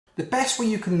The best way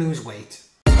you can lose weight.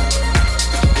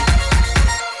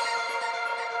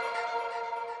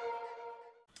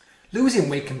 Losing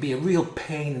weight can be a real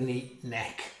pain in the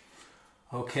neck,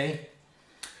 okay?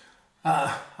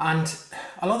 And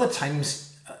a lot of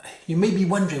times you may be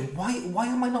wondering, why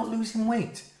am I not losing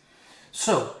weight?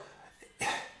 So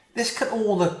let's cut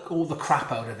all the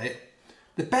crap out of it.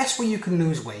 The best way you can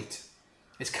lose weight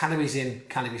is calories in,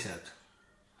 calories out.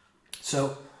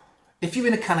 So if you're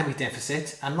in a calorie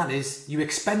deficit, and that is you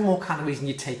expend more calories than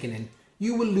you're taking in,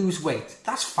 you will lose weight.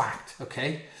 That's fact,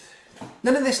 okay?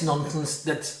 None of this nonsense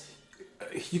that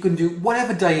you can do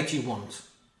whatever diet you want,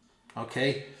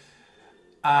 okay?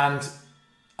 And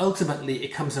ultimately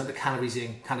it comes down to calories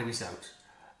in, calories out.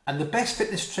 And the best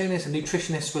fitness trainers and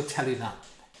nutritionists will tell you that.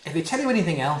 If they tell you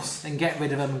anything else, then get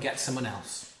rid of them and get someone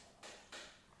else.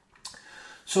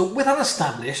 So with that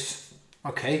established,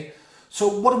 okay, so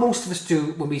what do most of us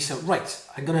do when we say, right,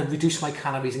 I'm going to reduce my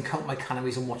calories and count my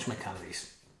calories and watch my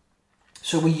calories?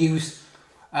 So we use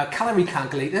calorie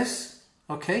calculators,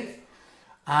 okay,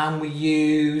 and we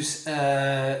use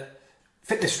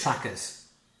fitness trackers.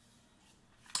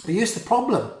 But here's the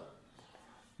problem.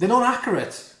 They're not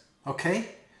accurate, okay?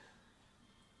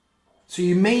 So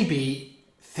you may be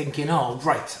thinking, oh,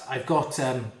 right, I've got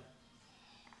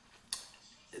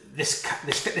this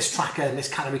fitness tracker and this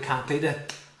calorie calculator.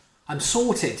 I'm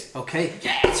sorted, okay?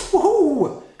 Yes,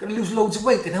 woohoo! Gonna lose loads of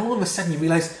weight. And then all of a sudden you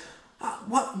realise,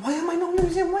 why am I not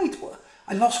losing weight?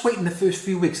 I lost weight in the first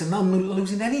few weeks and now I'm not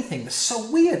losing anything. That's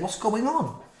so weird. What's going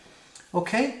on?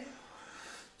 Okay?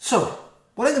 So,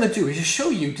 what I'm going to do is just show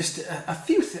you just a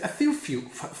few,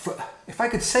 if I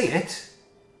could say it,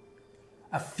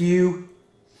 a few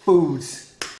foods.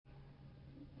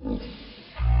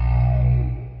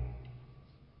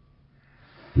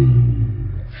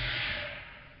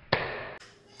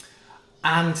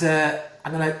 And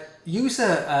I'm going to use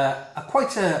a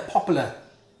quite a popular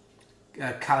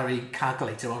calorie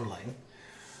calculator online,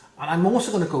 and I'm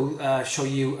also going to go show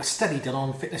you a study done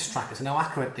on fitness trackers and how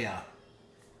accurate they are.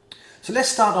 So let's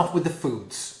start off with the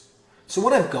foods. So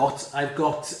what I've got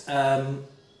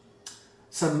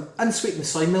some unsweetened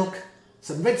soy milk,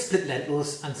 some red split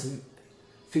lentils, and some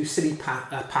fusilli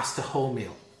pasta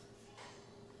wholemeal.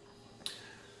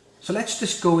 So let's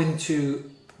just go into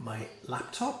my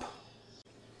laptop.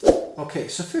 Okay,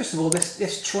 so first of all,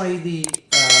 let's try the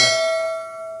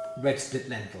red split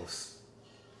lentils.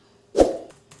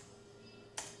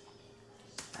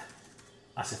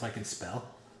 As if I can spell.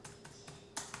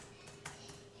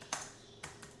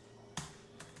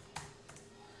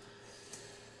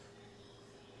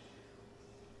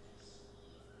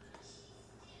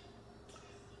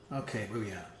 Okay, where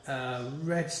we are.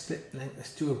 Red split lentils.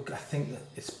 Let's do. I think that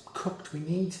it's cooked. We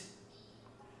need.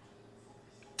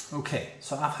 Okay,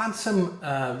 so I've had some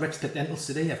red split lentils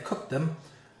today. I've cooked them,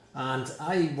 and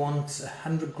I want a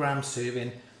 100-gram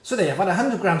serving. So there, I've had a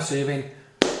 100-gram serving,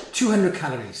 200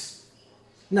 calories.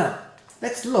 Now,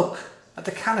 let's look at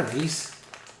the calories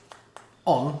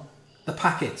on the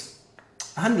packet.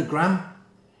 100-gram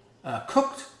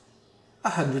cooked,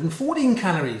 114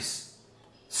 calories.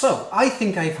 So I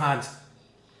think I've had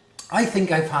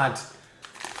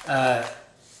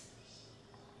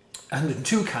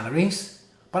 102 calories.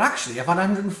 But actually I've had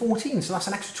 114, so that's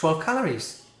an extra 12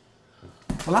 calories.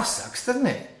 Well, that sucks, doesn't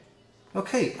it?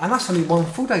 Okay, and that's only one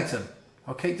food item.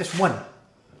 Okay, just one.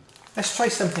 Let's try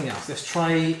something else. Let's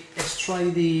try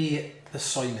the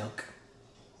soy milk.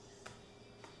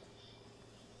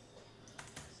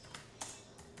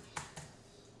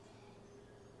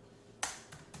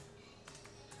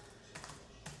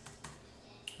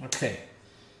 Okay,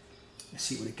 let's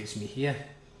see what it gives me here.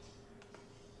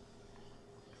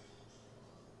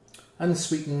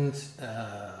 Unsweetened,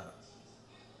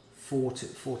 4 to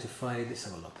 5, let's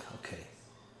have a look, okay.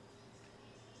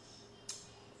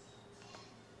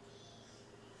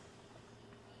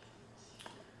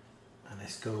 And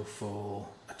let's go for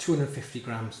a 250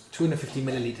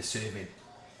 milliliter serving.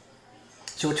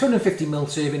 So a 250 ml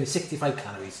serving is 65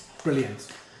 calories,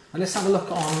 brilliant. And let's have a look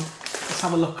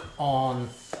on,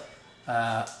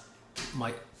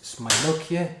 my milk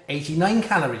here, 89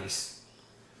 calories.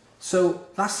 So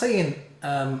that's saying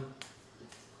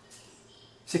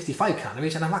 65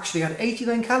 calories, and I've actually had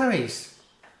 89 calories.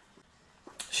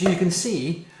 So you can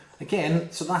see,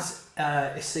 again, so that's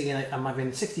it's saying I'm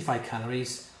having 65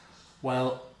 calories.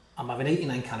 Well, I'm having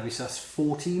 89 calories, so that's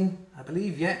 14, I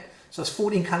believe, yeah. So that's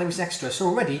 14 calories extra. So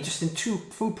already, just in 2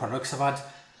 food products, I've had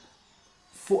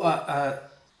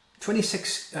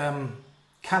 26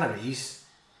 calories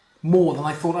more than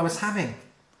I thought I was having.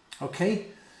 Okay.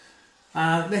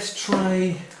 Let's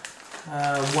try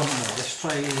one more. Let's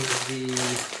try the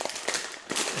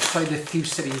try the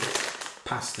fusilli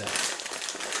pasta.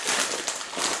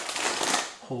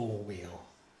 Whole wheel.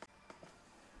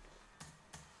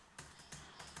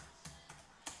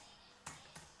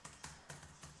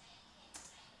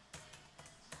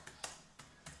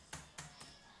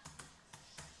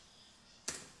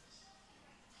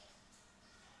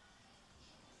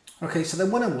 Okay, so the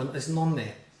 101 isn't on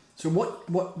there. So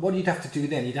what you'd have to do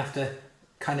then, you'd have to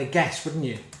kind of guess, wouldn't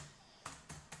you?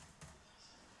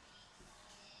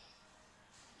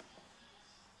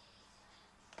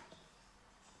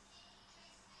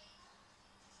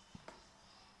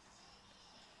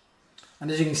 And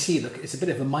as you can see, look, it's a bit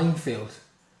of a minefield.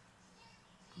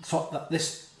 The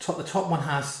top one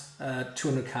has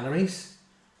 200 calories.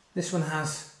 This one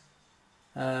has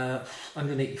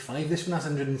 185. This one has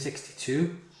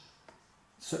 162.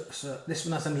 So this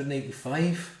one has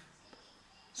 185.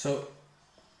 So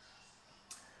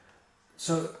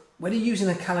when you're using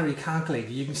a calorie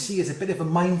calculator, you can see it's a bit of a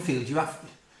minefield. You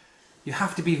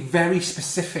have to be very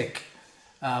specific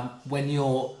when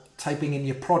you're typing in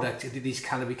your product into these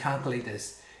calorie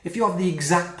calculators. If you have the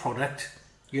exact product,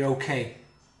 you're okay.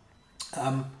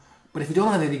 But if you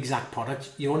don't have the exact product,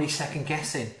 you're only second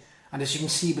guessing. And as you can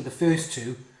see with the first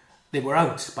two, they were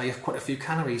out by quite a few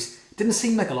calories. It didn't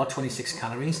seem like a lot, 26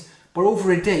 calories, but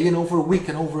over a day and over a week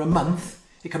and over a month,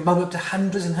 it can mount up to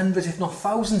hundreds and hundreds, if not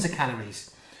thousands of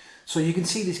calories. So you can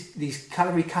see these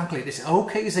calorie calculators are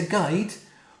okay as a guide,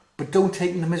 but don't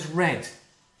take them as read.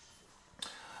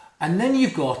 And then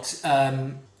you've got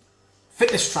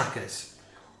fitness trackers.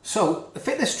 So the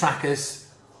fitness trackers,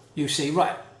 you say,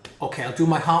 right, okay, I'll do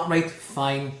my heart rate,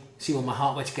 fine, see what my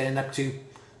heart rate's getting up to.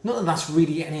 Not that that's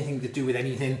really anything to do with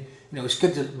anything. You know, it's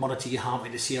good to monitor your heart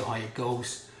rate to see how high it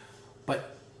goes.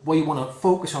 But what you want to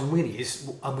focus on really is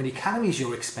how many calories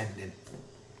you're expending.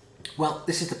 Well,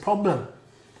 this is the problem.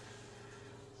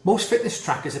 Most fitness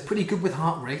trackers are pretty good with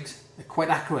heart rate. They're quite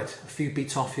accurate, a few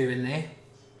beats off here and there.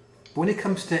 But when it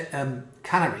comes to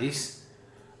calories,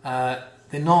 they're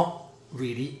not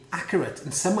really accurate.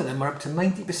 And some of them are up to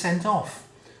 90% off.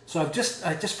 So I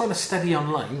just found a study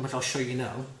online, which I'll show you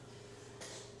now.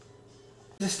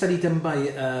 It's a study done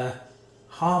by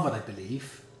Harvard, I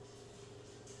believe.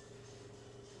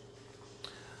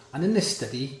 And in this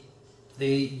study,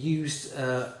 they used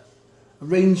a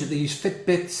range of, they used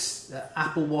Fitbits,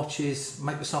 Apple Watches,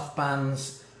 Microsoft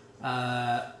Bands,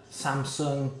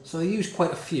 Samsung. So they used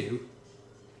quite a few.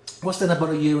 It was done about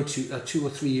a year or two or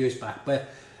 3 years back, but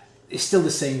it's still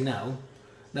the same now.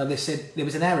 Now they said there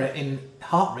was an error in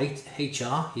heart rate,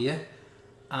 HR here,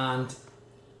 and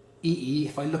EE,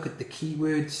 if I look at the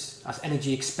keywords, as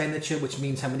energy expenditure, which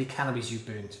means how many calories you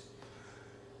burned.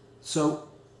 So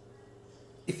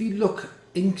if you look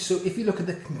at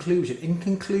the conclusion, in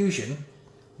conclusion,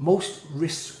 most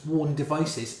wrist-worn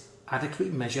devices adequately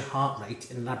measure heart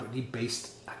rate in elaborately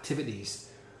based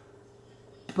activities,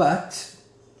 but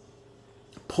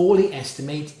poorly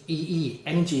estimate EE,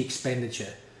 energy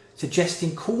expenditure,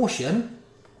 suggesting caution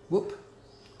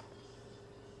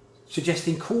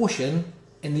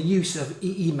in the use of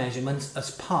EE measurements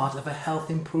as part of a health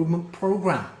improvement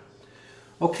program.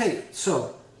 Okay,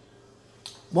 so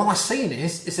what I'm saying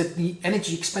is that the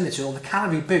energy expenditure or the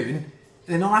calorie burn,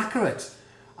 they're not accurate.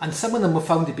 And some of them were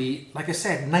found to be, like I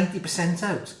said, 90%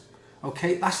 out.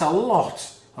 Okay, that's a lot.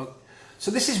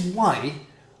 So this is why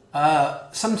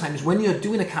sometimes when you're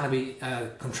doing a calorie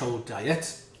controlled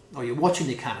diet, or you're watching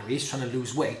your calories, trying to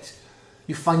lose weight,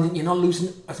 you find that you're not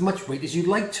losing as much weight as you'd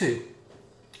like to,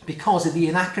 because of the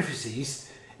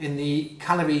inaccuracies in the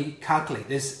calorie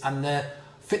calculators and the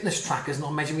fitness trackers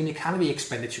not measuring your calorie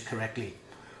expenditure correctly.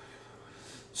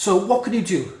 So what can you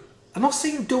do? I'm not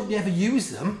saying don't ever use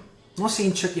them. I'm not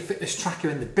saying chuck your fitness tracker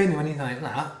in the bin or anything like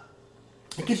that.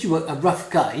 It gives you a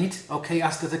rough guide, okay,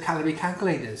 as to the calorie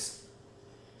calculators,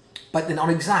 but they're not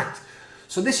exact.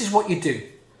 So this is what you do.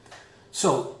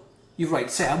 So you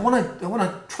write, say, I want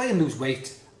to try and lose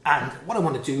weight, and what I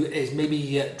want to do is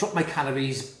maybe drop my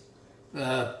calories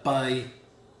by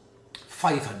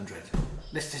 500.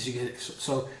 Let's just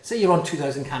so say you're on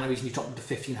 2,000 calories and you drop them to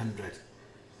 1,500,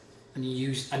 and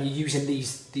you're using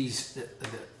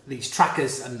these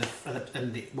trackers and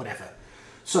the whatever.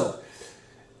 So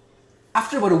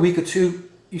after about a week or two,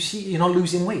 you see you're not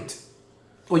losing weight,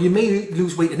 or you may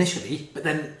lose weight initially, but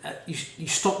then you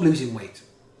stop losing weight.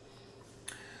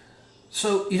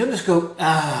 So you don't just go,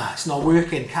 it's not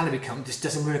working, calorie count just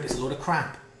doesn't work, it's a load of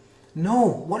crap. No,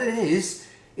 what it is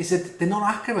that they're not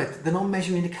accurate, they're not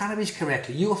measuring the calories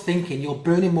correctly. You're thinking you're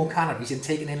burning more calories and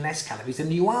taking in less calories than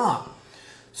you are.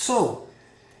 So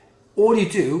all you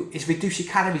do is reduce your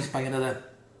calories by another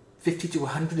 50 to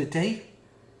 100 a day.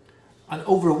 And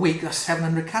over a week, that's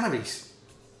 700 calories.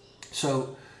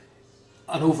 So,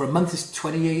 and over a month is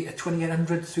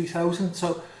 2,800, 3,000.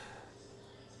 So,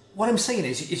 what I'm saying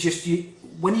is just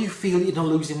when you feel you're not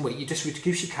losing weight, you just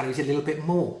reduce your calories a little bit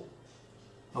more.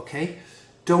 Okay?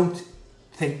 Don't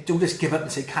just give up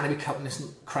and say calorie counting this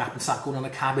crap and start going on a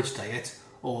cabbage diet,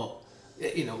 or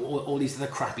you know, all these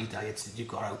other crappy diets that you've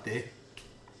got out there.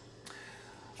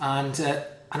 And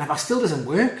if that still doesn't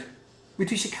work,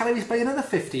 reduce your calories by another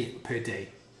 50 per day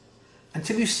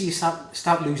until you see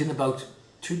start losing about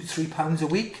 2 to 3 pounds a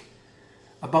week.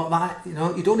 About that, you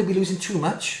know, you don't want to be losing too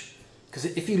much, because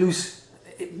if you lose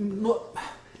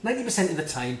 90% of the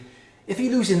time, if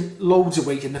you're losing loads of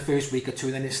weight in the first week or two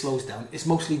and then it slows down, it's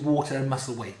mostly water and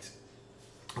muscle weight.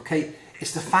 Okay,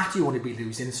 it's the fat you want to be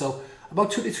losing. So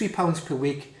about 2 to 3 pounds per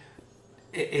week,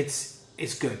 it's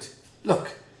good.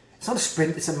 Look, it's not a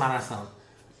sprint, it's a marathon.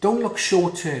 Don't look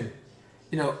short term.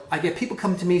 You know, I get people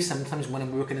come to me sometimes when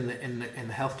I'm working in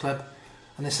the health club,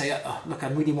 and they say, oh, look, I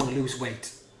really want to lose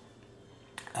weight.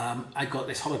 I got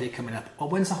this holiday coming up. Or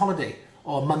when's the holiday?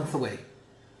 Or a month away.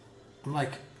 I'm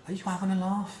like, are you having a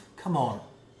laugh? Come on.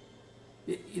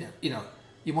 You know,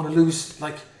 you want to lose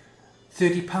like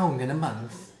 30 pounds in a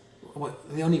month. Well,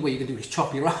 the only way you can do it is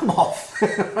chop your arm off.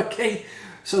 Okay,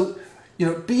 so you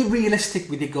know, be realistic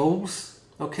with your goals.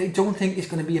 Okay, don't think it's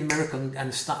going to be a miracle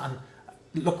and start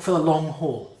and look for the long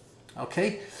haul.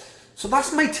 Okay, so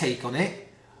that's my take on it.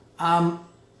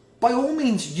 By all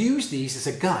means, use these as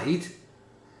a guide,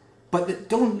 but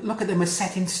don't look at them as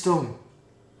set in stone,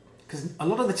 because a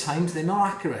lot of the times they're not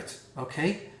accurate.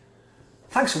 Okay,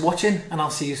 thanks for watching, and I'll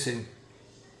see you soon.